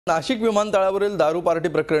नाशिक विमानतळावरील दारू पार्टी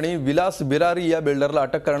प्रकरणी विलास बिरारी या बिल्डरला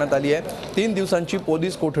अटक करण्यात आली आहे। 3 दिवसांची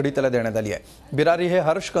पोलीस कोठडी त्याला देण्यात आली आहे। बिरारी हे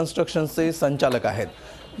हर्ष कन्स्ट्रक्शनचे संचालक आहेत।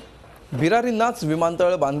 बिरारींनाच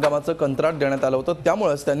विमानतळ बांधकामाचं कंत्राट देण्यात आलं होतं,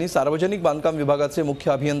 त्यामुळेच त्यांनी सार्वजनिक बांधकाम विभागाचे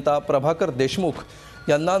मुख्य अभियंता प्रभाकर देशमुख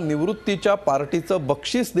यांना निवृत्तीच्या पार्टीचं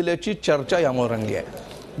बक्षीस दिल्याची चर्चा यामुळे रंगली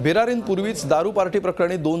आहे। बिरारींपूर्वीच दारू पार्टी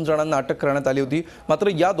प्रकरणी 2 जणांना अटक करण्यात आली होती, मात्र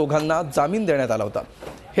या दोघांना जामीन देण्यात आला होता।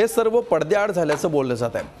 हे सर्व पडद्याआड झाल्याचं बोललं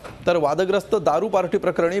जात आहे। तर वादग्रस्त दारू पार्टी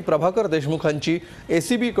प्रकरणी प्रभाकर देशमुखांची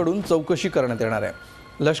एसीबी कडून चौकशी करण्यात येणार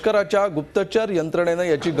आहे। लष्कराच्या गुप्तचर यंत्रणेने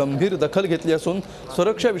याची गंभीर दखल घेतली असून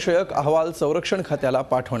सुरक्षा विषयक अहवाल संरक्षण खात्याला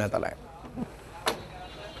पाठवण्यात आला आहे।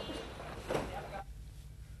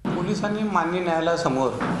 पोलिसांनी मान्य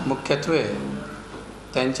न्यायालयासमोर मुख्यत्वे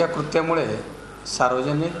त्यांच्या कृत्यामुळे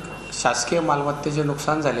सार्वजनिक शासकीय मालमत्तेचे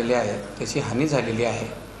नुकसान झालेले आहे, त्याची हानी झालेली आहे।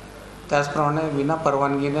 त्याचप्रमाणे विना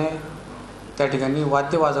परवानगीने त्या ठिकाणी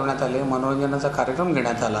वाद्य वाजवण्यात आले, मनोरंजनाचा कार्यक्रम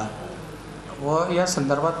घेण्यात आला व या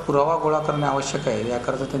संदर्भात पुरावा गोळा करणे आवश्यक आहे।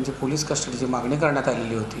 याकरता त्यांची पोलीस कस्टडीची मागणी करण्यात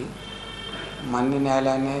आलेली होती। मान्य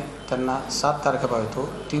न्यायालयाने त्यांना 7 तारखेपासून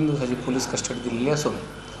 3 दिवसाची पोलीस कस्टडी दिलेली असून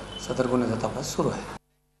सदर गुन्ह्याचा तपास सुरू आहे।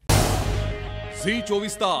 झी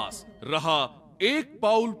 24 तास रहा एक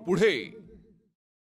पाऊल पुढे।